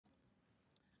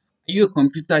you a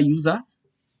computer user,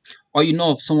 or you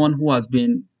know of someone who has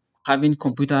been having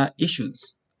computer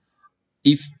issues?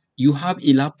 If you have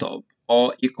a laptop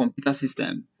or a computer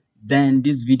system, then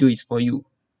this video is for you.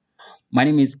 My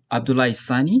name is Abdullah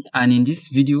Isani, and in this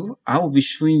video, I will be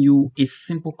showing you a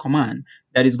simple command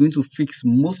that is going to fix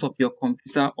most of your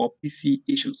computer or PC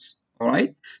issues. All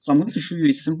right, so I'm going to show you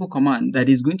a simple command that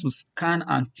is going to scan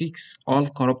and fix all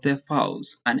corrupted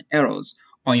files and errors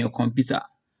on your computer.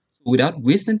 So without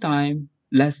wasting time,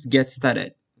 let's get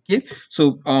started. Okay,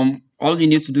 so all you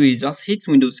need to do is just hit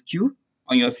Windows Q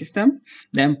on your system,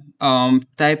 then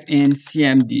type in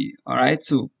CMD. All right,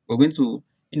 so we're going to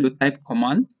type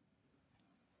command.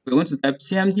 We're going to type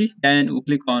CMD, then we'll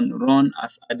click on run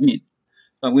as admin.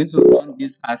 So I'm going to run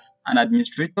this as an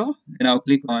administrator, then I'll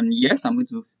click on yes. I'm going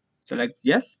to select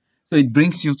yes. So it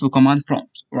brings you to command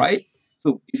prompt, right?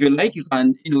 So if you like, you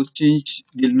can change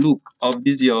the look of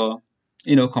this your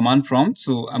command prompt.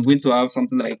 So I'm going to have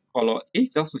something like color A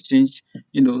just to change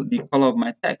the color of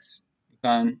my text. You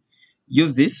can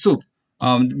use this. So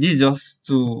this is just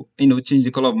to change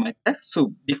the color of my text.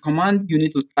 So the command you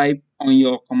need to type on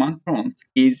your command prompt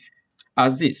is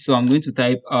as this. So I'm going to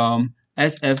type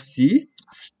sfc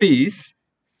space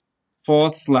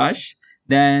forward slash,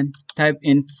 then type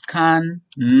in scan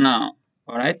now.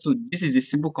 All right, so this is a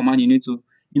simple command you need to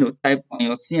type on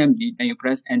your CMD, then you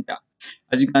press enter.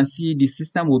 As you can see, the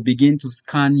system will begin to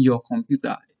scan your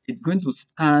computer. It's going to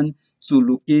scan to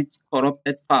locate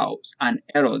corrupted files and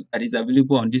errors that is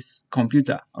available on this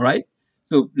computer. All right,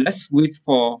 so let's wait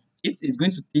for it. It's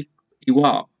going to take a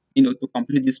while to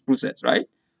complete this process, right?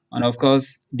 And of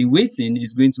course the waiting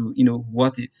is going to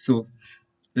worth it. So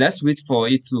let's wait for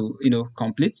it to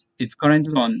complete. It's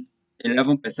currently on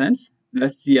 11%.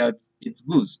 Let's see how it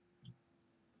goes.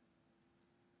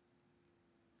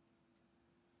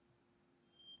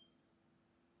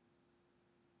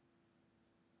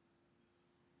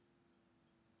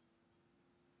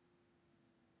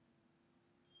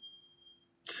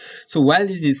 So while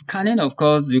this is scanning, of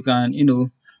course you can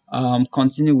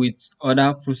continue with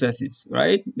other processes,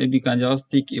 right? Maybe you can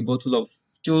just take a bottle of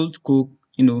chilled coke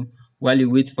while you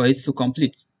wait for it to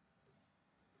complete.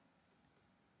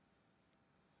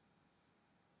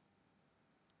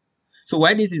 So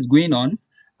while this is going on,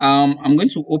 I'm going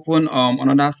to open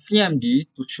another CMD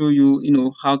to show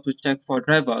you, how to check for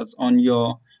drivers on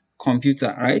your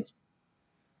computer, right?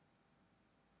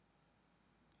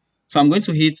 So I'm going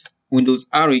to hit Windows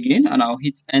R again, and I'll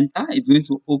hit enter. It's going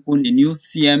to open a new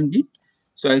CMD.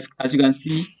 So as you can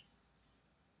see,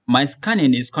 my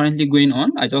scanning is currently going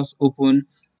on. I just open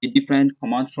a different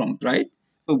command prompt, right?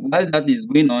 So while that is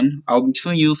going on, I'll be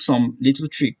showing you some little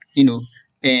trick, in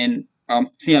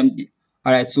CMD.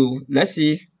 All right, so let's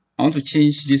say I want to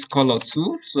change this color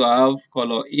too. So I have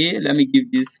color A. Let me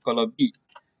give this color B.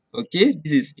 Okay,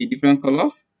 this is a different color.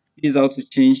 This is how to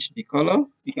change the color.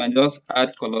 You can just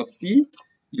add color C.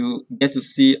 You get to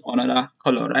see another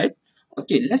color, right?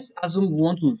 Okay, let's assume we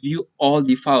want to view all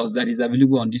the files that is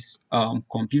available on this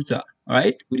computer,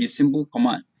 right? With a simple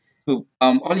command. So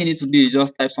all you need to do is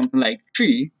just type something like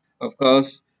tree. Of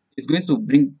course, it's going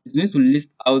to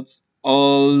list out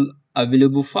all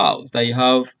available files that you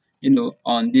have,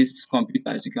 on this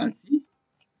computer. As you can see,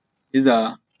 these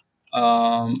are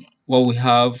what we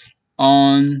have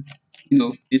on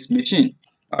this machine.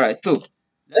 All right, so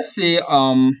let's say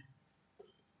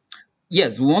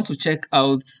yes, we want to check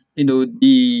out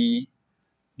the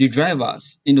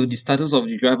drivers, the status of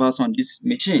the drivers on this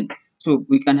machine. So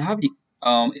we can have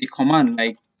a command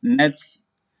like nets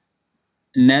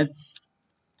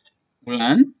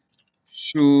lan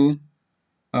show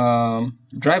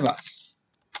drivers.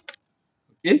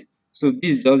 Okay, so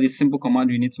this is just a simple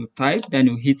command you need to type, then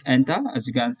you hit enter. As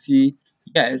you can see,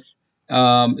 yes,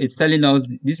 it's telling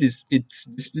us it's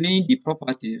displaying the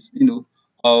properties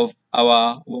of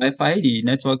our Wi-Fi, the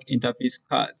network interface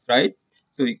cards, right?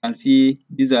 So you can see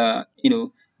these are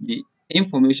the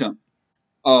information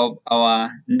of our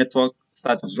network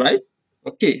status, right?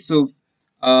 Okay, so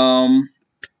um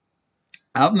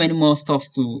I have many more stuff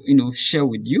to share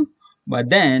with you, but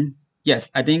then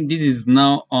yes, I think this is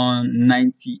now on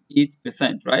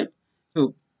 98%, right?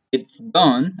 So it's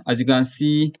done. As you can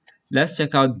see, let's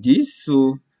check out this.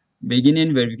 So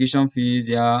beginning verification fees,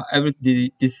 yeah,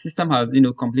 the system has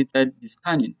completed the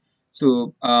scanning.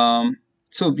 So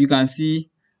so you can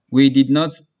see we did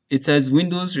not. It says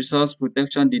Windows Resource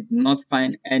Protection did not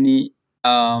find any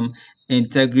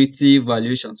integrity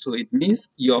valuation. So it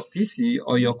means your PC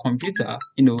or your computer,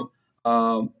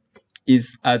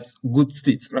 is at good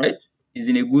state, right? Is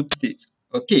in a good state.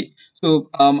 Okay, so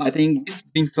I think this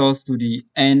brings us to the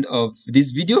end of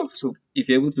this video. So if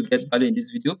you're able to get value in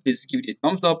this video, please give it a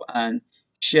thumbs up and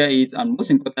share it. And most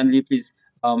importantly, please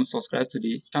subscribe to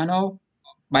the channel.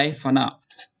 Bye for now.